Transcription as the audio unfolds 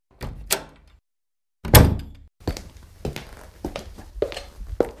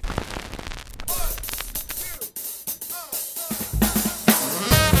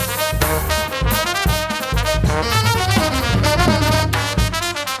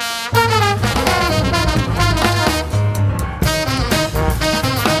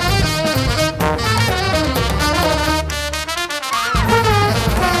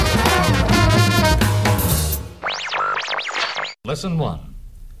Lesson 1.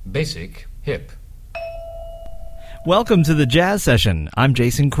 Basic Hip. Welcome to the Jazz Session. I'm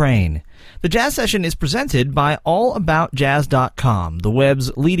Jason Crane. The Jazz Session is presented by AllAboutJazz.com, the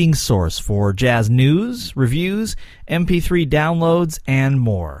web's leading source for jazz news, reviews, MP3 downloads, and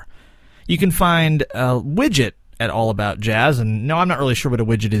more. You can find a widget at All About Jazz, and no, I'm not really sure what a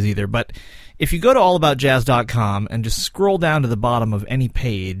widget is either, but if you go to allaboutjazz.com and just scroll down to the bottom of any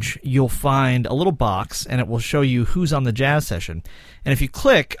page, you'll find a little box, and it will show you who's on the jazz session. And if you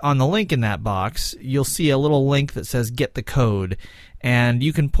click on the link in that box, you'll see a little link that says Get the Code, and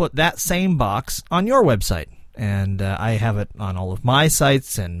you can put that same box on your website. And I have it on all of my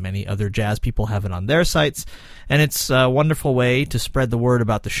sites, and many other jazz people have it on their sites. And it's a wonderful way to spread the word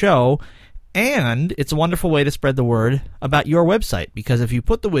about the show, and it's a wonderful way to spread the word about your website, because if you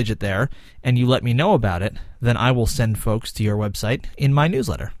put the widget there and you let me know about it, then I will send folks to your website in my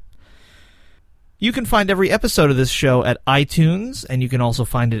newsletter. You can find every episode of this show at iTunes, and you can also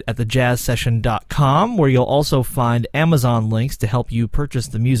find it at thejazzsession.com, where you'll also find Amazon links to help you purchase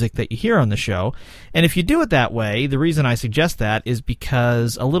the music that you hear on the show. And if you do it that way, the reason I suggest that is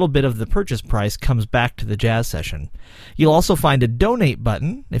because a little bit of the purchase price comes back to the Jazz Session. You'll also find a donate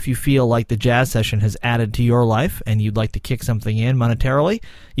button if you feel like the Jazz Session has added to your life and you'd like to kick something in monetarily.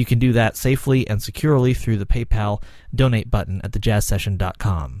 You can do that safely and securely through the PayPal donate button at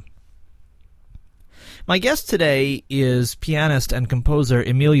thejazzsession.com. My guest today is pianist and composer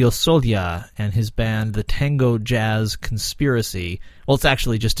Emilio Solla and his band, the Tango Jazz Conspiracy. Well, it's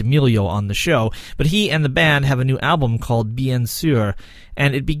actually just Emilio on the show, but he and the band have a new album called Bien Sûr,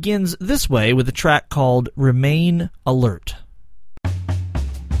 and it begins this way with a track called Remain Alert.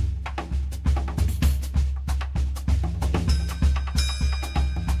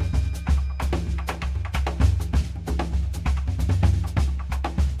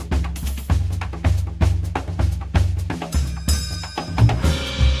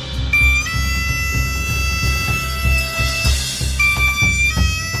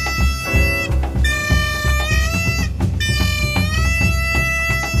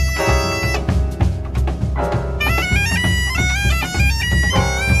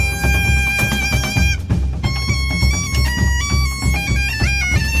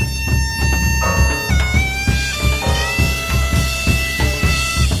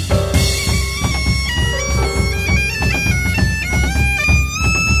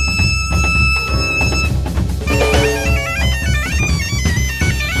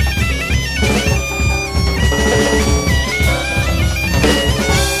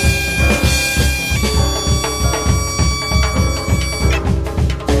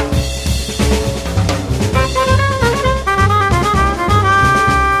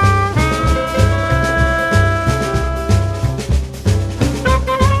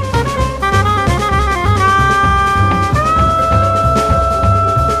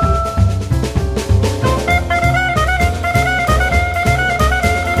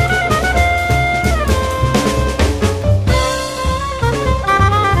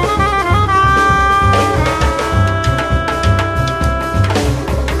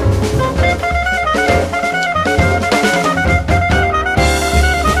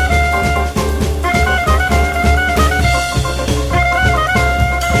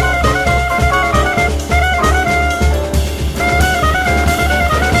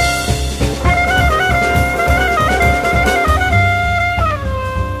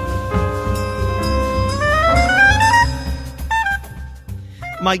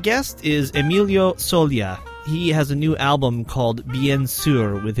 My guest is Emilio Solla. He has a new album called Bien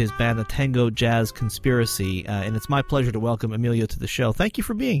Sûr with his band, the Tango Jazz Conspiracy, and it's my pleasure to welcome Emilio to the show. Thank you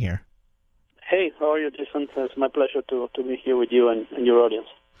for being here. Hey, how are you, Jason? It's my pleasure to be here with you and your audience.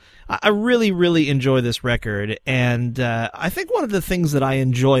 I really, really enjoy this record, and I think one of the things that I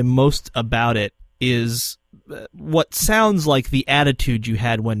enjoy most about it is what sounds like the attitude you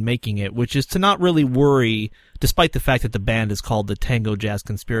had when making it, which is to not really worry, despite the fact that the band is called the Tango Jazz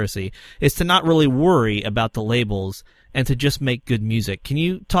Conspiracy, is to not really worry about the labels and to just make good music. Can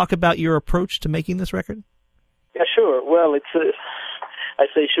you talk about your approach to making this record? Yeah, sure. Well, I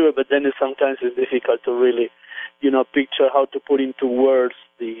say sure, but then sometimes it's difficult to really, picture how to put into words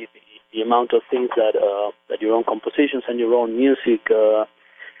the amount of things that your own compositions and your own music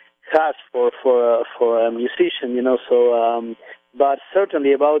has for a musician, So, but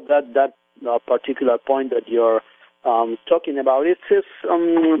certainly about that particular point that you're talking about, it's just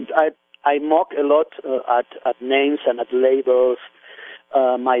I mock a lot at names and at labels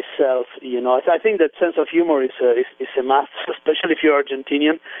myself. I think that sense of humor is a must, especially if you're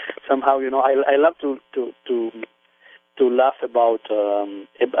Argentinian. Somehow, I love to laugh about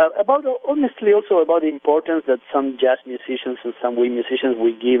honestly also about the importance that some jazz musicians and some wind musicians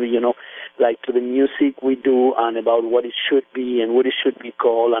we give, like to the music we do, and about what it should be and what it should be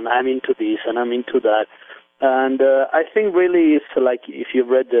called, and I'm into this and I'm into that. And I think really it's like, if you've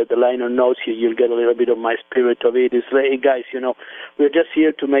read the liner notes, you'll get a little bit of my spirit of it. It's like, hey guys, we're just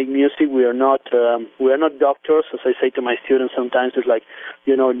here to make music. We are not doctors, as I say to my students sometimes. It's like,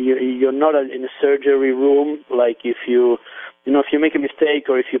 you're not in a surgery room. Like if you make a mistake,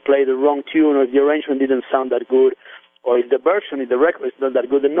 or if you play the wrong tune, or if the arrangement didn't sound that good, or if the record is not that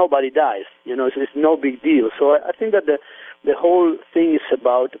good, then nobody dies. It's no big deal. So I think that the whole thing is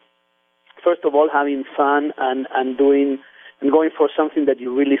about, first of all, having fun and going for something that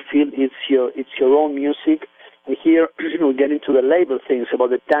you really feel it's your own music. And here we get into the label things about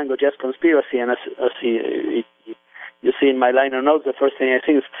the Tango Jazz Conspiracy, and as you see in my liner notes, the first thing I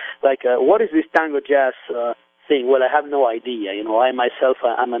think is like, what is this Tango Jazz thing? Well, I have no idea. I myself,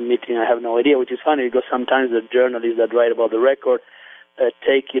 I'm admitting I have no idea, which is funny because sometimes the journalists that write about the record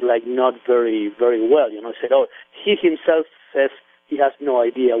take it like not very, very well. Said, oh, he himself says he has no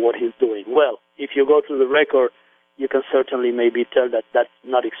idea what he's doing. Well, if you go to the record, you can certainly maybe tell that that's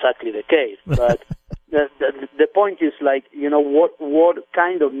not exactly the case. But the point is like, what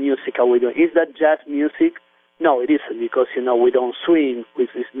kind of music are we doing? Is that jazz music? No, it isn't, because, we don't swing, which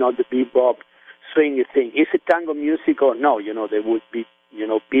is not the bebop swingy thing. Is it tango music or no? They would be,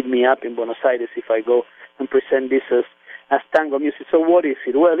 beat me up in Buenos Aires if I go and present this as tango music. So what is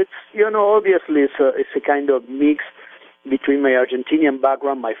it? Well, it's, obviously it's a kind of mix between my Argentinian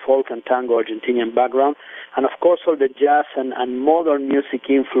background, my folk and tango Argentinian background, and of course all the jazz and modern music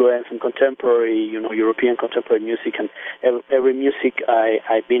influence and contemporary, European contemporary music, and every music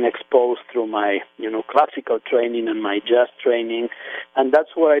I've been exposed through my, classical training and my jazz training, and that's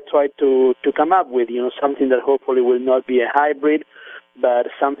what I try to come up with, something that hopefully will not be a hybrid, but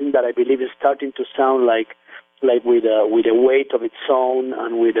something that I believe is starting to sound like with a weight of its own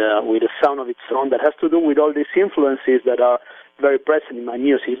and with a sound of its own that has to do with all these influences that are very present in my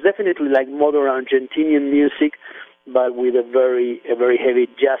music. It's definitely like modern Argentinian music, but with a very heavy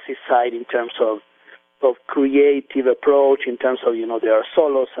jazzy side in terms of creative approach, in terms of, there are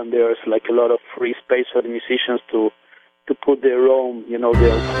solos and there's like a lot of free space for the musicians to put their own, their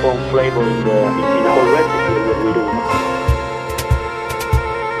own flavor in the whole recipe of what we do.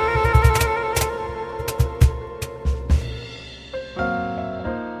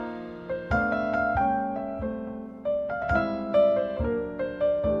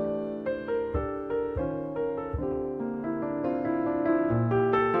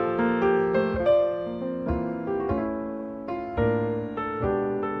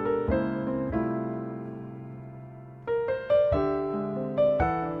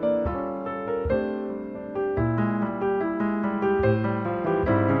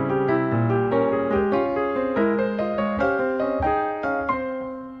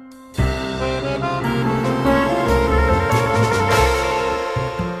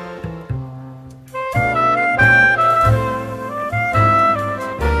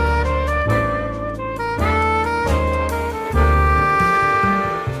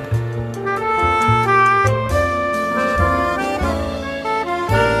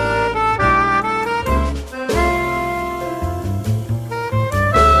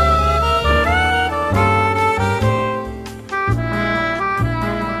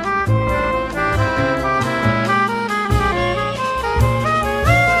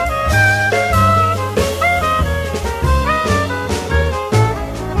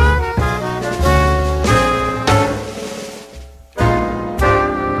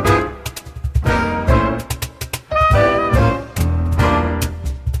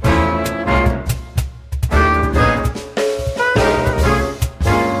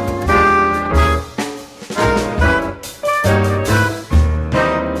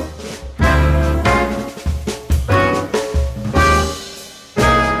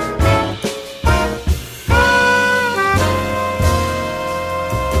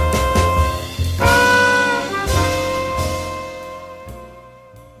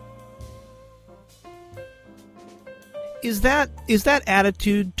 Is that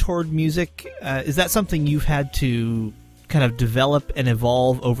attitude toward music, is that something you've had to kind of develop and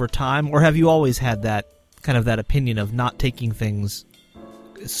evolve over time, or have you always had that kind of that opinion of not taking things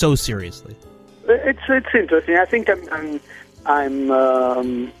so seriously? It's interesting. I think I'm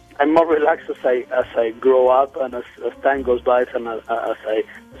more relaxed as I grow up and as time goes by, and as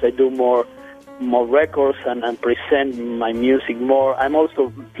I do more records and present my music more. I'm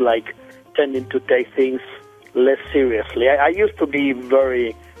also like tending to take things less seriously. I used to be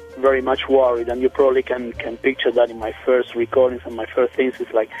very, very much worried, and you probably can picture that in my first recordings and my first things.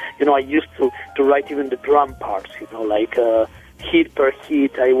 It's like, I used to write even the drum parts, like hit per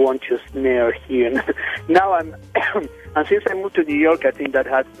hit, I want your snare here. Now I'm, and since I moved to New York, I think that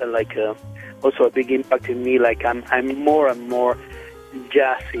has also a big impact in me. Like I'm more and more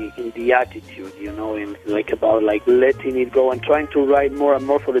jazzy in the attitude, in about letting it go and trying to write more and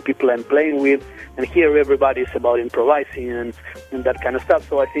more for the people I'm playing with. And here everybody is about improvising and that kind of stuff.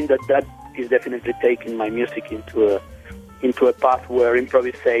 So I think that is definitely taking my music into a path where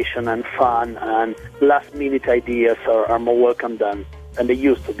improvisation and fun and last-minute ideas are more welcome than they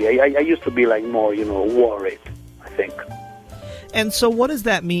used to be. I used to be more, worried, I think. And so what does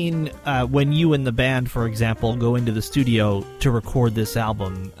that mean when you and the band, for example, go into the studio to record this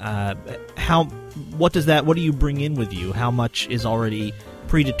album? What do you bring in with you? How much is already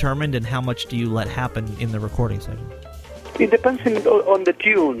predetermined, and how much do you let happen in the recording session? It depends on the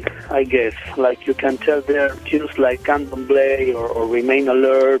tune, I guess. Like you can tell there are tunes like Can't Play or Remain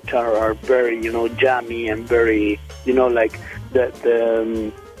Alert are very, jammy and very, like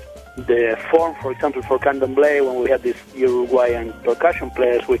the form, for example, for Can't Play, when we had these Uruguayan percussion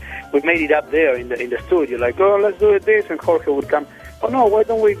players, we made it up there in the studio. Like, oh, let's do it this, and Jorge would come. Oh no, why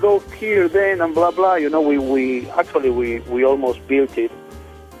don't we go here then and blah blah. We almost built it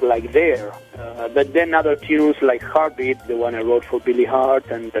like there. But then other tunes like Heartbeat, the one I wrote for Billy Hart,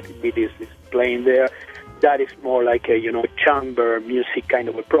 and that beat is playing there, that is more like a chamber music kind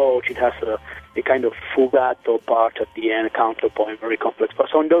of approach. It has a kind of fugato part at the end, counterpoint, very complex. But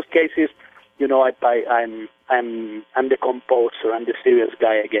so in those cases, I'm the composer, I'm the serious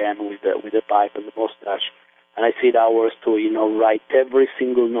guy again with the pipe and the mustache, and I sit hours to write every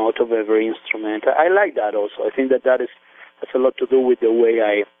single note of every instrument. I like that also. I think that has a lot to do with the way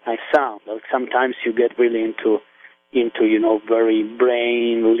I sound. Like sometimes you get really into very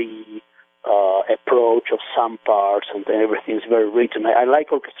brainly approach of some parts, and everything's very written. I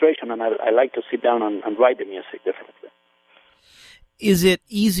like orchestration, and I like to sit down and write the music, definitely. Is it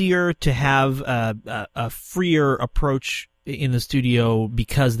easier to have a freer approach in the studio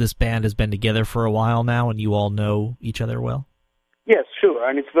because this band has been together for a while now and you all know each other well? Yes, sure,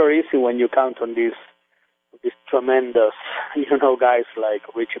 and it's very easy when you count on these tremendous, guys like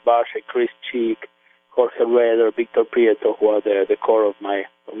Richie Barshek, Chris Cheek, Jorge Reder, Victor Prieto, who are the core of my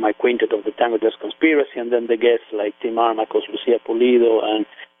quintet of the Tango Jazz Conspiracy, and then the guests like Tim Armacos, Lucia Pulido, and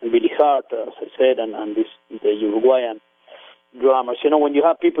Billy Hart, as I said, and the Uruguayan drummers. When you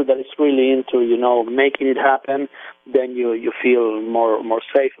have people that is really into, making it happen, then you feel more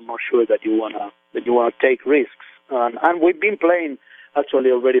safe and more sure that you wanna take risks. And we've been playing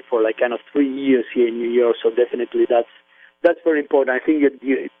actually already for 3 years here in New York, so definitely that's very important. I think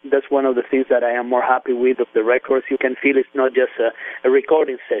that's one of the things that I am more happy with of the records. You can feel it's not just a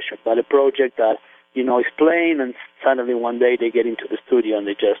recording session, but a project that, is playing, and suddenly one day they get into the studio and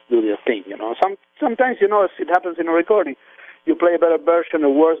they just do their thing, Sometimes, as it happens in a recording, you play a better version, a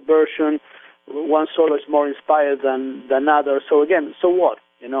worse version, one solo is more inspired than others. So again, so what?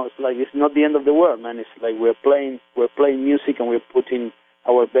 It's not the end of the world, man. It's like we're playing music, and we're putting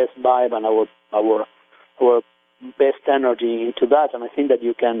our best vibe and our best energy into that, and I think that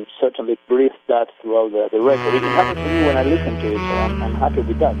you can certainly breathe that throughout the record. It happens to me when I listen to it, so I'm happy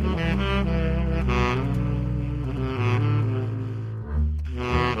with that.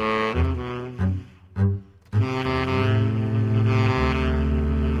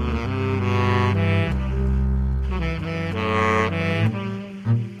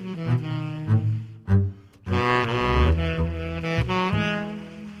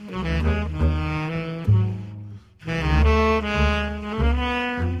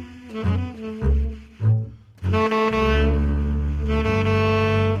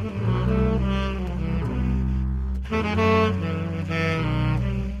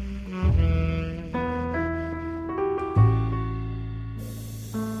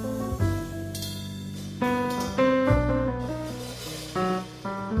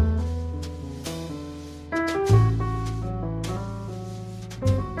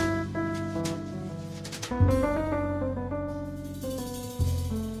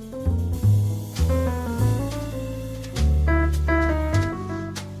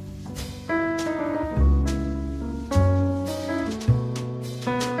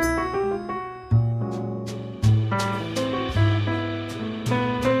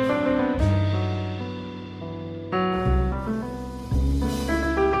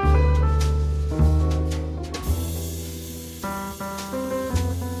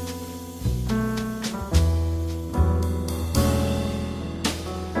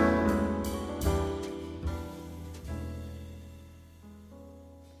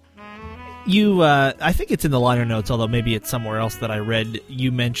 You, I think it's in the liner notes, although maybe it's somewhere else that I read.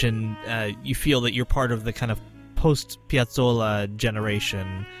 You mentioned you feel that you're part of the kind of post-Piazzolla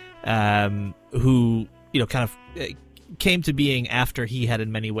generation who, kind of came to being after he had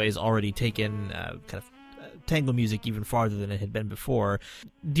in many ways already taken kind of tango music even farther than it had been before.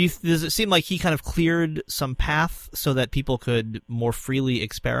 Does it seem like he kind of cleared some path so that people could more freely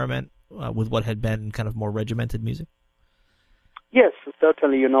experiment with what had been kind of more regimented music? Yes,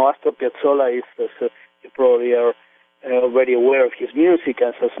 certainly. Astor Piazzolla is, as you probably are already aware of his music,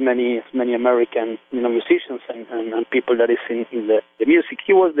 as many American musicians and people that is in the music.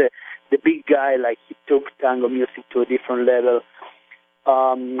 He was the big guy. Like, he took tango music to a different level,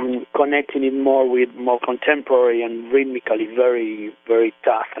 connecting it more with more contemporary and rhythmically very, very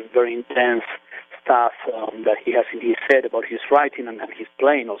tough and very intense stuff that he has in his head about his writing and his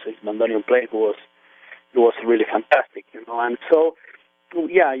playing. Also, his bandoneon playing was really fantastic, And so,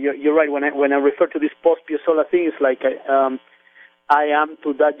 yeah, you're right. When I refer to this post-Piazzolla thing, it's like I am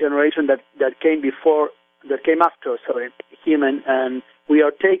to that generation that came after him, and we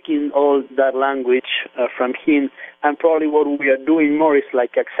are taking all that language from him, and probably what we are doing more is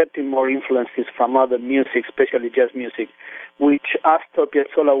like accepting more influences from other music, especially jazz music, which Astor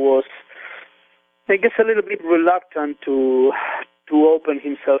Piazzolla was, I guess, a little bit reluctant to open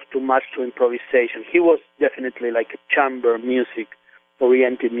himself too much to improvisation. He was definitely like a chamber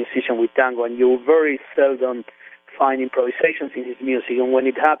music-oriented musician with tango, and you very seldom find improvisations in his music, and when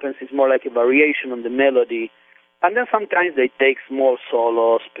it happens, it's more like a variation on the melody. And then sometimes they take small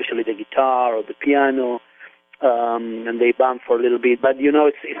solos, especially the guitar or the piano, and they bump for a little bit. But,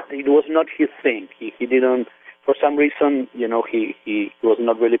 it was not his thing. He didn't, for some reason, he was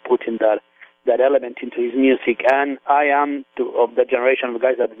not really putting that element into his music. And I am of the generation of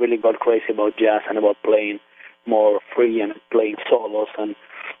guys that really got crazy about jazz and about playing more free and playing solos. And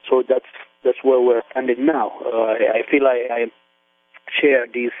so that's where we're standing now. I feel I share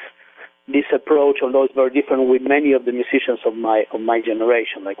this approach, although it's very different with many of the musicians of my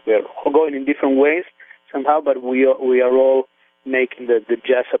generation. Like, we're all going in different ways somehow, but we are all making the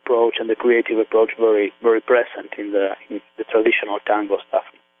jazz approach and the creative approach very, very present in the traditional tango stuff.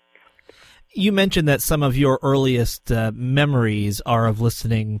 You mentioned that some of your earliest memories are of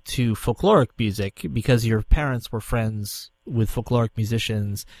listening to folkloric music because your parents were friends with folkloric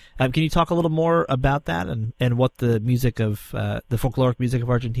musicians. Can you talk a little more about that and what the music of the folkloric music of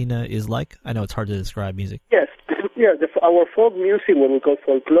Argentina is like? I know it's hard to describe music. Yes. Yeah, our folk music, what we call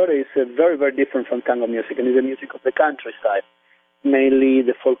folklore, is very, very different from tango music, and is the music of the countryside. Mainly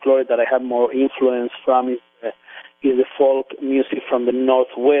the folklore that I have more influence from is the folk music from the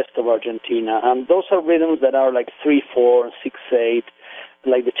northwest of Argentina. And those are rhythms that are like 3/4, 6/8,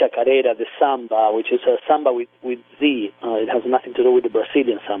 like the chacarera, the samba, which is a samba with Z. It has nothing to do with the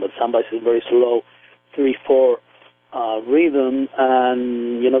Brazilian samba. The samba is a very slow 3/4 rhythm,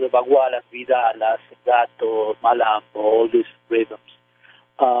 and the bagualas, vidalas, gato, malambo, all these rhythms.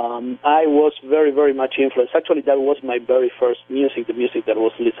 I was very, very much influenced. Actually, that was my very first music, the music that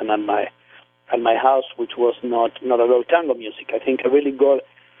was listened at my house, which was not at all tango music. I think I really got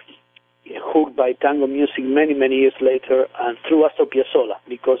hooked by tango music many, many years later, and through Astor Piazzolla,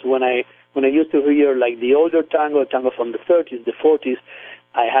 because when I used to hear like the older tango from the 30s, the 40s,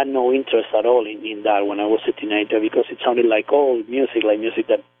 I had no interest at all in that when I was a teenager, because it sounded like old music, like music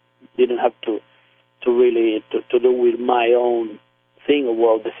that didn't have to really do with my own thing, or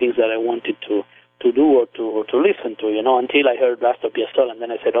well, the things that I wanted to do or to listen to, until I heard Astor Piazzolla, and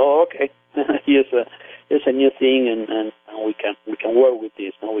then I said, oh, okay, here's a new thing, and we can work with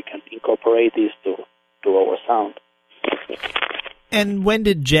this, and we can incorporate this to our sound. And when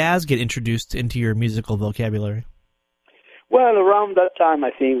did jazz get introduced into your musical vocabulary? Well, around that time,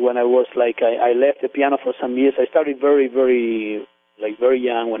 I think, when I was I left the piano for some years. I started very, very, very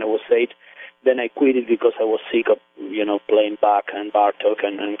young, when I was 8. Then I quit it because I was sick of, playing Bach and Bartok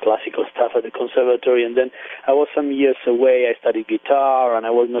and classical stuff at the conservatory. And then I was some years away. I studied guitar, and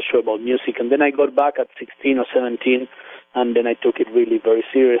I was not sure about music. And then I got back at 16 or 17, and then I took it really very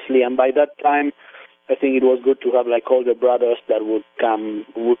seriously. And by that time, I think it was good to have older brothers that would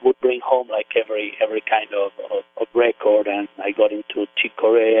bring home every kind of record. And I got into Chick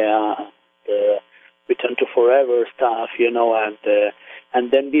Corea, the Return to Forever stuff, and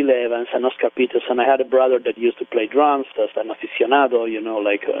then Bill Evans and Oscar Peterson. I had a brother that used to play drums as an aficionado,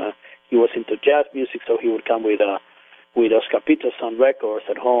 he was into jazz music, so he would come with Oscar Peterson records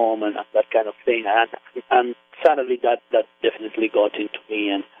at home and that kind of thing. And suddenly that definitely got into me,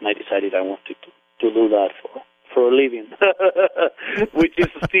 and I decided I wanted to do that for a living, which is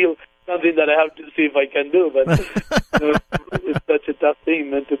still something that I have to see if I can do. But it's such a tough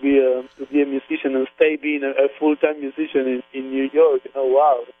thing, man, to be a musician and stay being a full-time musician in New York.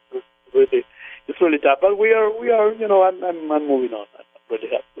 Wow, it's really tough. But we are, I'm moving on. I'm really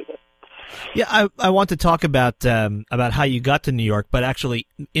happy with that. Yeah, I want to talk about how you got to New York, but actually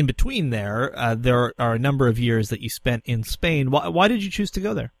in between there are a number of years that you spent in Spain. Why did you choose to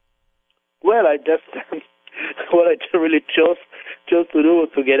go there? Well, I just what I really chose to do was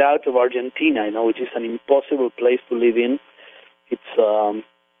to get out of Argentina, which is an impossible place to live in. It's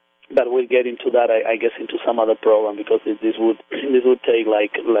but we'll get into that, I guess, into some other program, because this would take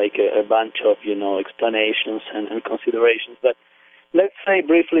like a bunch of explanations and considerations. But let's say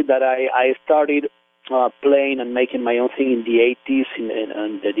briefly that I started playing and making my own thing in the 80s,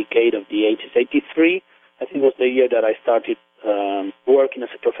 in the decade of the 80s. 83, I think, was the year that I started working as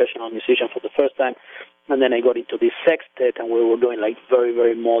a professional musician for the first time. And then I got into this sextet, and we were doing like very,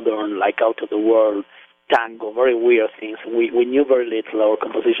 very modern, like out of the world tango, very weird things. And we knew very little. Our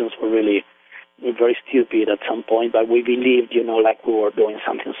compositions were really very stupid at some point, but we believed, like we were doing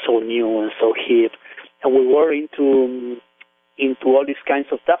something so new and so hip. And we were into all these kinds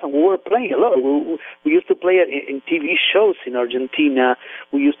of stuff, and we were playing a lot. We used to play in TV shows in Argentina.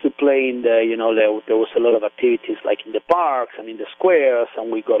 We used to play in the, there was a lot of activities like in the parks and in the squares,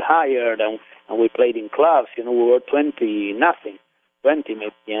 and we got hired, and we played in clubs. We were 20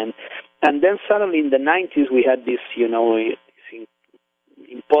 maybe, and then suddenly in the 90s we had this, this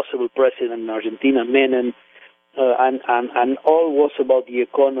impossible president in Argentina, Menem. And all was about the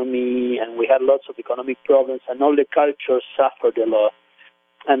economy, and we had lots of economic problems, and all the culture suffered a lot.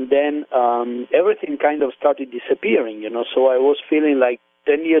 And then everything kind of started disappearing, So I was feeling like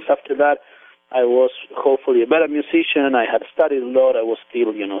 10 years after that, I was hopefully a better musician. I had studied a lot. I was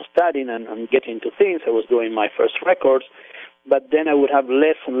still, studying and getting into things. I was doing my first records. But then I would have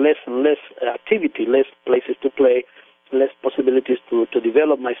less and less and less activity, less places to play, less possibilities to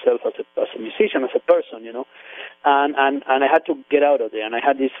develop myself as a musician, as a person, and I had to get out of there. And I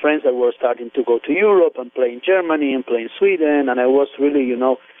had these friends that were starting to go to Europe and play in Germany and play in Sweden, and I was really,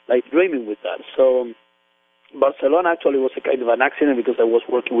 like dreaming with that. So Barcelona actually was a kind of an accident, because I was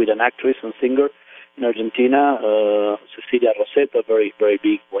working with an actress and singer in Argentina, Cecilia Rosetta, very, very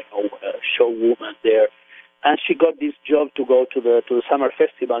big show woman there. And she got this job to go to the summer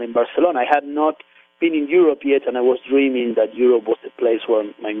festival in Barcelona. I had not been in Europe yet, and I was dreaming that Europe was the place where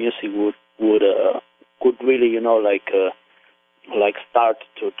my music could really, like start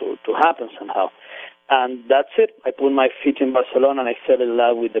to happen somehow. And that's it. I put my feet in Barcelona, and I fell in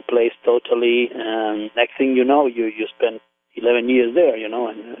love with the place totally. And next thing you know, you spend 11 years there, and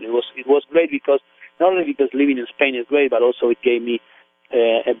it was great, because not only because living in Spain is great, but also it gave me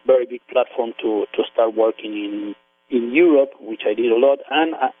a very big platform to start working in Europe, which I did a lot,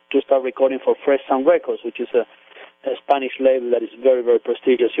 and to start recording for Fresh Sound Records, which is a Spanish label that is very, very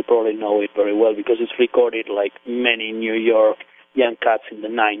prestigious. You probably know it very well, because it's recorded like many New York young cats in the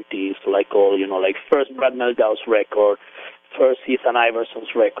 90s, like all, like first Brad Meldau's record, first Ethan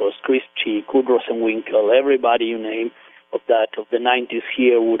Iverson's records, Chris Cheek, Kurt Rosenwinkel, everybody you name of the 90s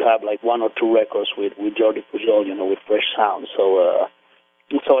here would have like one or two records with Jordi Pujol, with Fresh Sound. So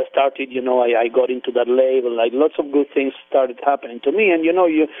I started, I got into that label, like lots of good things started happening to me. And, you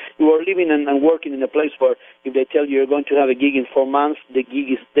are living and working in a place where if they tell you you're going to have a gig in 4 months, the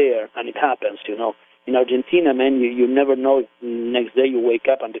gig is there, and it happens, In Argentina, man, you never know if next day you wake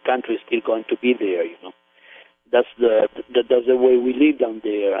up and the country is still going to be there, That's the way we live down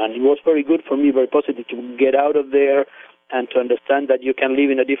there. And it was very good for me, very positive to get out of there and to understand that you can live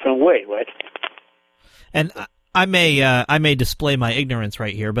in a different way, right? And I may display my ignorance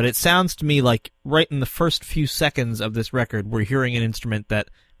right here, but it sounds to me like right in the first few seconds of this record, we're hearing an instrument that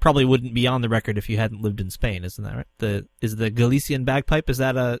probably wouldn't be on the record if you hadn't lived in Spain, isn't that right? Is the Galician bagpipe, is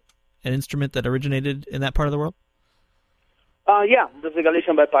that an instrument that originated in that part of the world? Yeah, that's the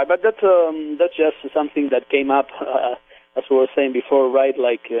Galician bagpipe, but that's just something that came up, as we were saying before, right?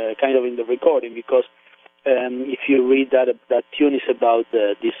 Like kind of in the recording, because if you read that tune is about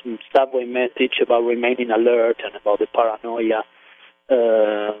this subway message about remaining alert and about the paranoia,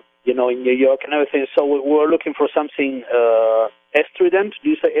 in New York and everything. So we were looking for something estrident. Do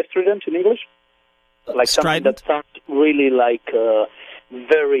you say estrident in English? Like strident? Something that sounds really like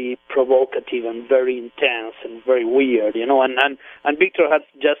very provocative and very intense and very weird, And Victor had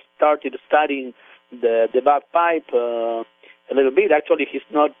just started studying the bagpipe a little bit. Actually, he's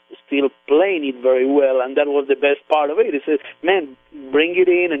not still playing it very well, and that was the best part of it. He says, man, bring it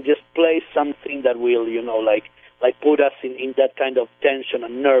in and just play something that will, like put us in that kind of tension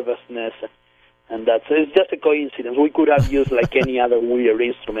and nervousness and it's just a coincidence. We could have used like any other weird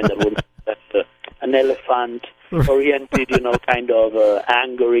instrument that would have an elephant-oriented, kind of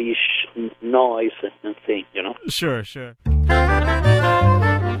angerish noise and thing, Sure, sure.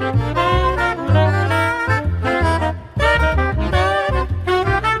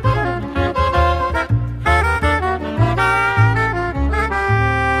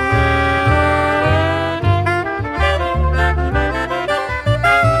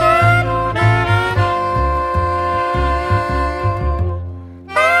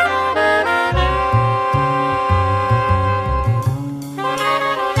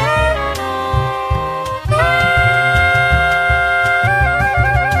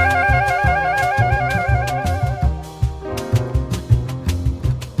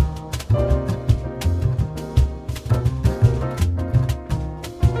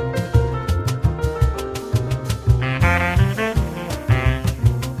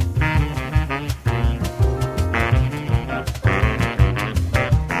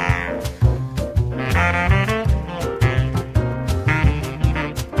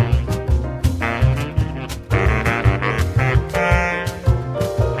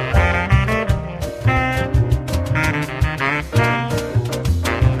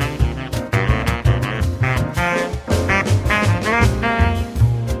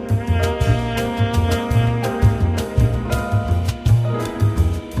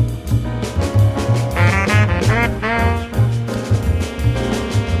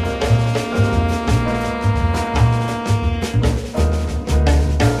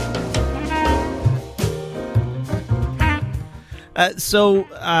 So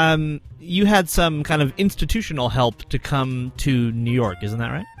you had some kind of institutional help to come to New York, isn't that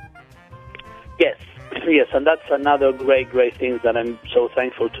right? Yes, and that's another great thing that I'm so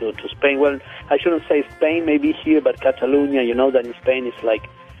thankful to Spain. Well, I shouldn't say Spain, maybe here, but Catalonia, that in Spain it's like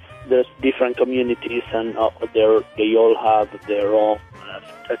there's different communities, and they all have their own,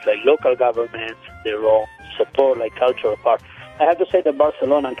 like local governments, their own support, like cultural part. I have to say that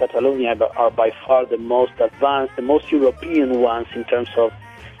Barcelona and Catalonia are by far the most advanced, the most European ones in terms of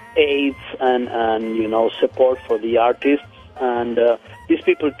aids and support for the artists. And these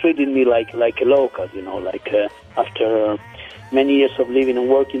people treated me like a local, after many years of living and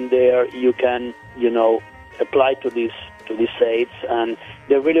working there, you can, apply to these aids. And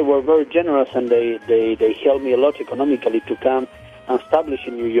they really were very generous, and they helped me a lot economically to come and establish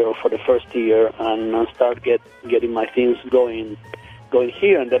in New York for the first year and start getting my things going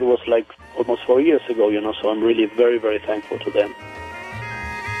here. And that was like almost 4 years ago, so I'm really very, very thankful to them.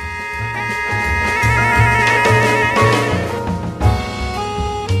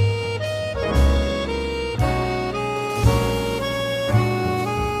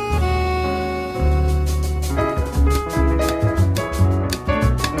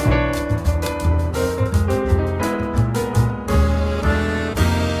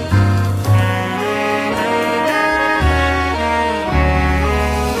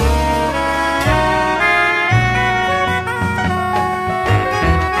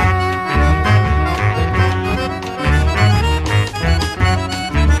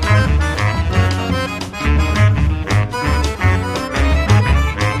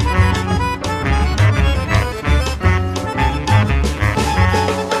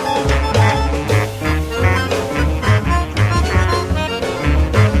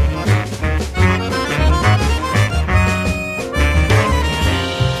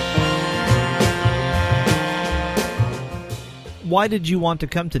 Why did you want to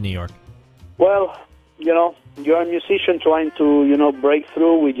come to New York? Well, you're a musician trying to, break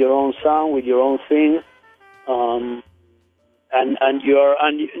through with your own sound, with your own thing,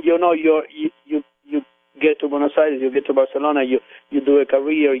 you get to Buenos Aires, you get to Barcelona, you do a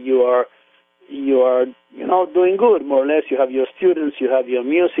career, you are doing good, more or less. You have your students, you have your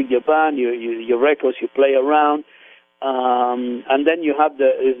music, your band, your records, you play around. And then you have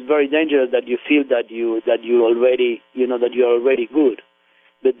it's very dangerous that you feel that you're already good.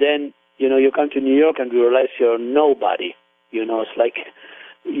 But then, you come to New York and you realize you're nobody. It's like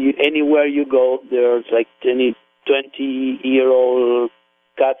anywhere you go, there's like 20-year-old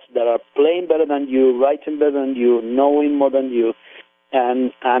cats that are playing better than you, writing better than you, knowing more than you.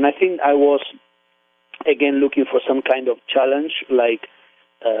 And I think I was, again, looking for some kind of challenge, like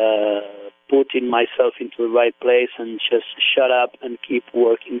putting myself into the right place and just shut up and keep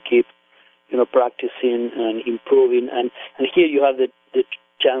working, keep practicing and improving. And here you have the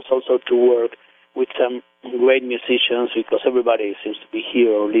chance also to work with some great musicians, because everybody seems to be here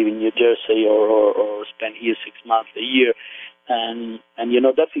or live in New Jersey or spend here 6 months a year. And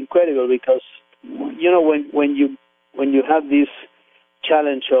that's incredible, because when you have this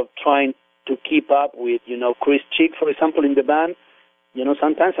challenge of trying to keep up with, Chris Chick, for example, in the band.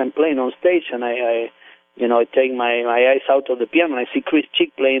 Sometimes I'm playing on stage and I take my eyes out of the piano and I see Chris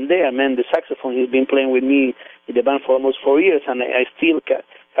Chick playing there. Man, the saxophone, he's been playing with me in the band for almost 4 years, and I still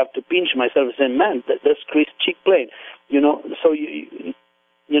have to pinch myself and say, man, that's Chris Chick playing. So you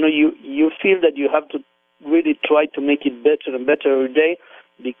feel that you have to really try to make it better and better every day,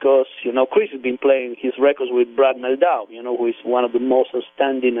 because, Chris has been playing his records with Brad Meldau, who is one of the most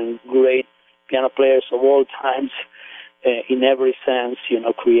outstanding and great piano players of all times, in every sense,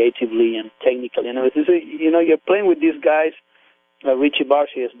 creatively and technically and everything. So, you're playing with these guys. Richie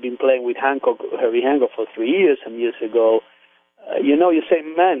Barshi has been playing with Herbie Hancock for 3 years and years ago. You say,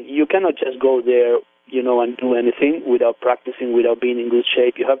 man, you cannot just go there, and do anything without practicing, without being in good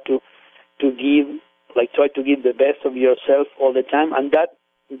shape. You have to try to give the best of yourself all the time, and that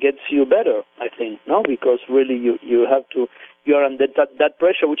gets you better, I think, no? Because really you're under that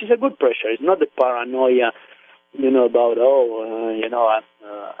pressure, which is a good pressure. It's not the paranoia, about,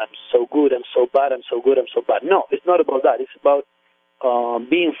 I'm so good, I'm so bad, I'm so good, I'm so bad. No, it's not about that. It's about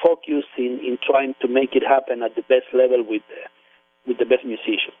being focused in trying to make it happen at the best level with the best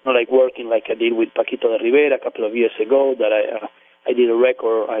musicians. Not like working like I did with Paquito de Rivera a couple of years ago, that I did a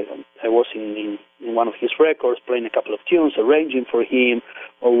record. I was in one of his records, playing a couple of tunes, arranging for him,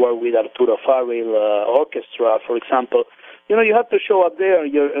 or work with Arturo Farrell Orchestra, for example. You have to show up there,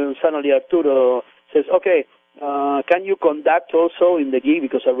 and suddenly Arturo says, okay, can you conduct also in the gig,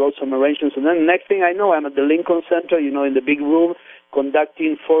 because I wrote some arrangements, and then the next thing I know, I'm at the Lincoln Center, in the big room,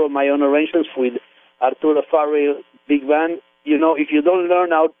 conducting 4 of my own arrangements with Arturo Farrell Big Band. If you don't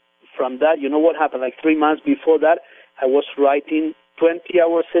learn out from that, what happened? Like 3 months before that, I was writing 20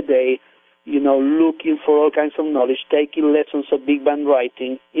 hours a day, looking for all kinds of knowledge, taking lessons of big band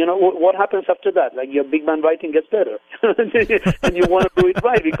writing. What happens after that? Like, your big band writing gets better. And you want to do it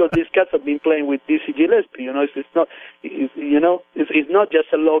right, because these cats have been playing with Dizzy Gillespie. It's not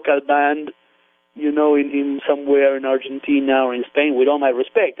just a local band, in somewhere in Argentina or in Spain, with all my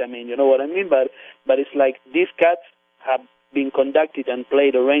respect. I mean, you know what I mean? But it's like these cats have been conducted and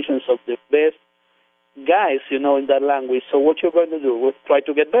played arrangements of the best guys, in that language. So what you're going to do? We'll try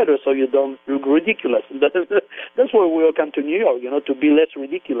to get better so you don't look ridiculous. That's why we all come to New York, to be less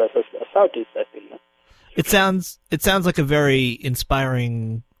ridiculous as artists, I think. It sounds like a very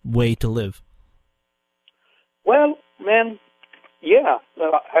inspiring way to live. Well, man, yeah,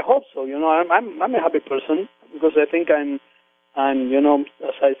 I hope so. I'm a happy person, because I think I'm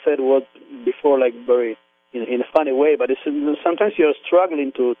as I said before, like very in a funny way, but sometimes you're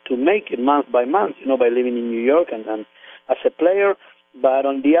struggling to make it month by month, by living in New York and as a player. But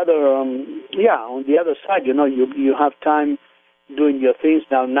on the other side, you have time doing your things.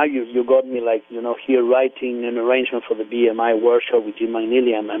 Now you got me, like, here writing an arrangement for the BMI workshop with Jim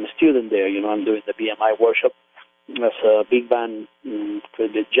McNeely. I'm a student there. I'm doing the BMI workshop as a big band,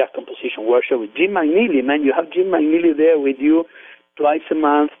 the jazz composition workshop with Jim McNeely. Man, you have Jim McNeely there with you twice a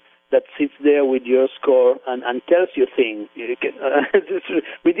month, that sits there with your score and tells you things. It's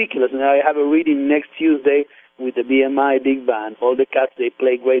ridiculous. And I have a reading next Tuesday with the BMI big band. All the cats, they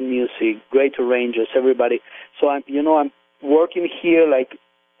play great music, great arrangers, everybody. So I'm working here, like,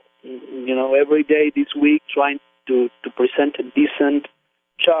 every day this week, trying to present a decent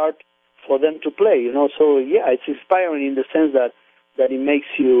chart for them to play. So yeah, it's inspiring in the sense that it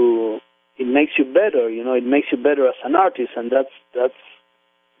makes you better. It makes you better as an artist, and that's.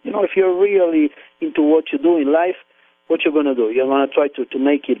 If you're really into what you do in life, what you're going to do? You're going to try to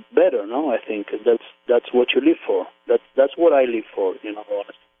make it better, no? I think that's what you live for. That's what I live for,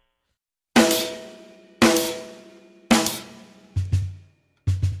 honestly.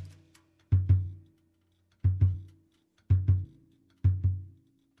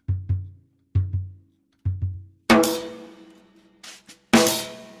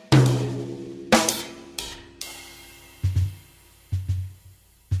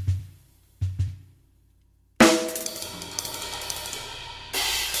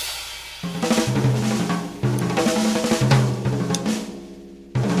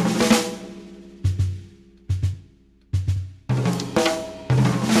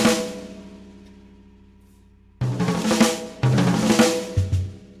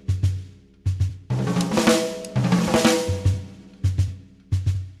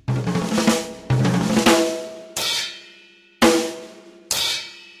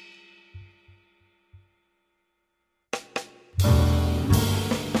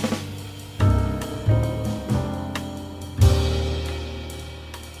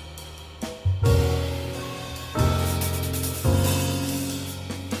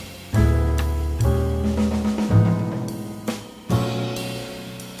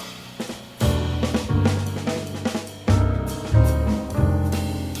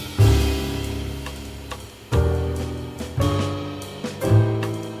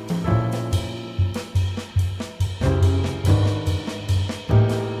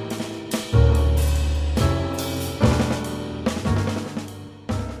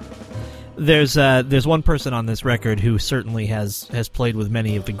 There's one person on this record who certainly has played with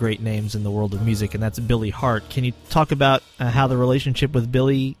many of the great names in the world of music, and that's Billy Hart. Can you talk about how the relationship with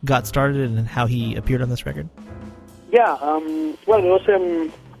Billy got started and how he appeared on this record? Yeah, well, it was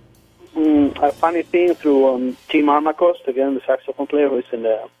a funny thing through Tim Armacost, again, the saxophone player who is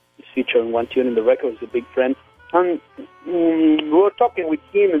featured in one tune in the record. He's a big friend. And we were talking with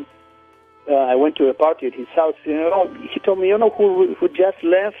him, and I went to a party at his house. He told me, who just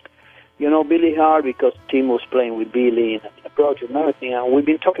left? Billy Hart, because Tim was playing with Billy in a project and everything. And we've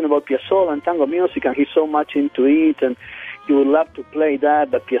been talking about Piazzolla and tango music, and he's so much into it, and he would love to play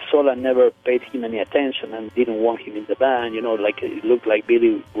that, but Piazzolla never paid him any attention and didn't want him in the band. Like it looked like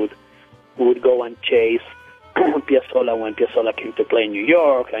Billy would go and chase Piazzolla when Piazzolla came to play in New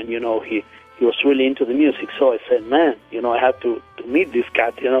York, and he was really into the music. So I said, man, I have to meet this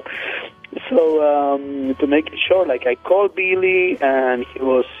cat, So to make it short, I called Billy, and he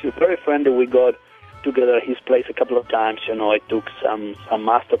was very friendly. We got together at his place a couple of times. I took some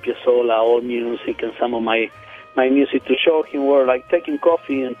Master Piazzolla, old music, and some of my music to show him. We're taking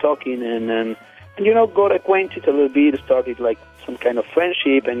coffee and talking, and got acquainted a little bit. Started some kind of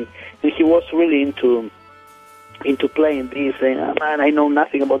friendship, and he was really into playing this. And man, I know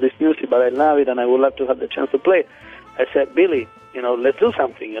nothing about this music, but I love it, and I would love to have the chance to play. I said, Billy, let's do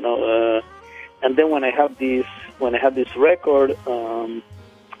something, And then when I have this record,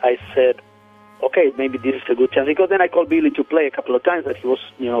 I said, okay, maybe this is a good chance. Because then I called Billy to play a couple of times. That he was,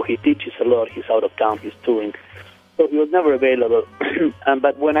 he teaches a lot. He's out of town. He's touring, so he was never available.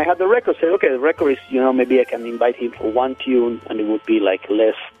 But when I had the record, I said, okay, the record is, maybe I can invite him for one tune, and it would be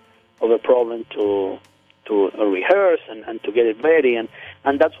less of a problem to rehearse and to get it ready, and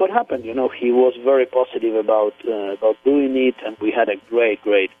that's what happened. He was very positive about doing it, and we had a great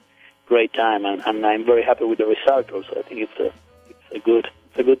time, and I'm very happy with the result. Also, I think it's a good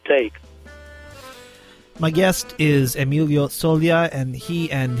take. My guest is Emilio Solla, and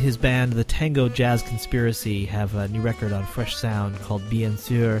he and his band, the Tango Jazz Conspiracy, have a new record on Fresh Sound called Bien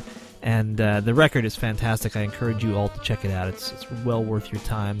Sûr. And the record is fantastic. I encourage you all to check it out. It's well worth your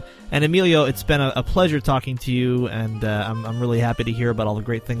time. And Emilio, it's been a pleasure talking to you, and I'm really happy to hear about all the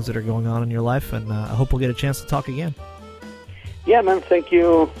great things that are going on in your life, and I hope we'll get a chance to talk again. Yeah, man, thank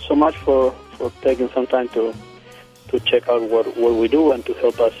you so much for taking some time to check out what we do and to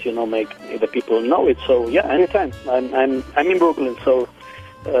help us, make the people know it. So, yeah, anytime. I'm in Brooklyn, so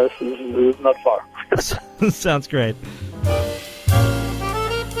it's not far. Sounds great.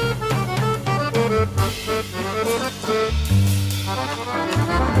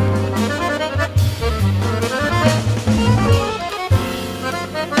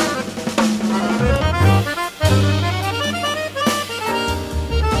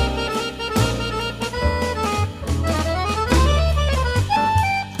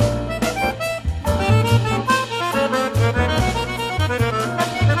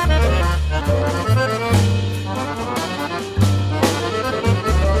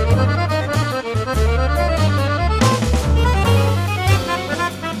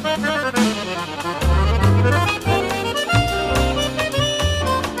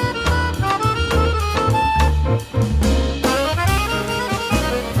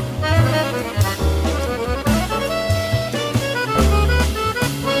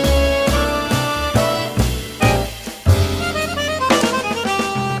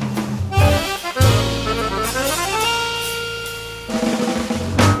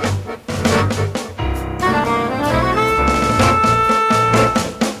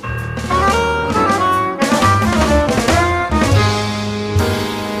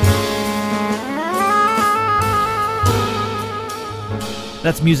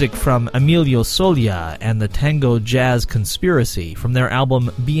 That's music from Emilio Solla and the Tango Jazz Conspiracy from their album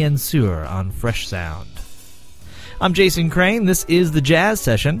Bien Sûr on Fresh Sound. I'm Jason Crane. This is The Jazz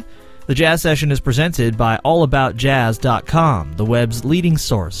Session. The Jazz Session is presented by AllAboutJazz.com, the web's leading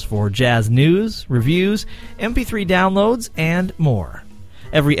source for jazz news, reviews, MP3 downloads, and more.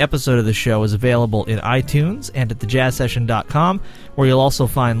 Every episode of the show is available in iTunes and at thejazzsession.com, where you'll also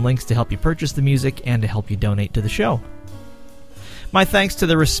find links to help you purchase the music and to help you donate to the show. My thanks to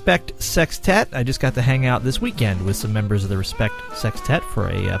the Respect Sextet. I just got to hang out this weekend with some members of the Respect Sextet for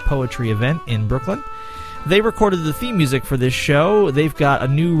a poetry event in Brooklyn. They recorded the theme music for this show. They've got a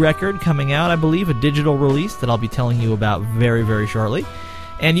new record coming out, I believe, a digital release that I'll be telling you about very, very shortly.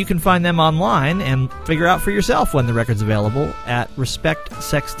 And you can find them online and figure out for yourself when the record's available at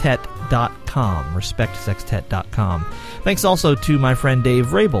respectsextet.com, respectsextet.com. Thanks also to my friend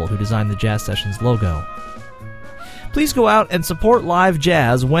Dave Rabel, who designed the Jazz Sessions logo. Please go out and support live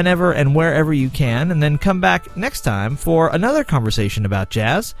jazz whenever and wherever you can, and then come back next time for another conversation about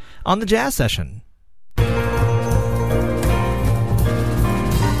jazz on the Jazz Session.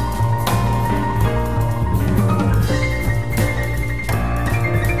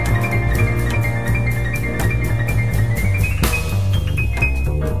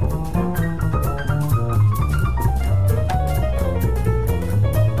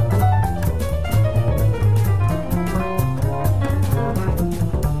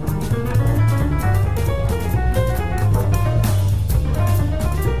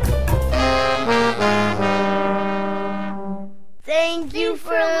 Thank you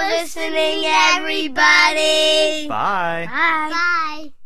for listening, everybody. Bye. Bye.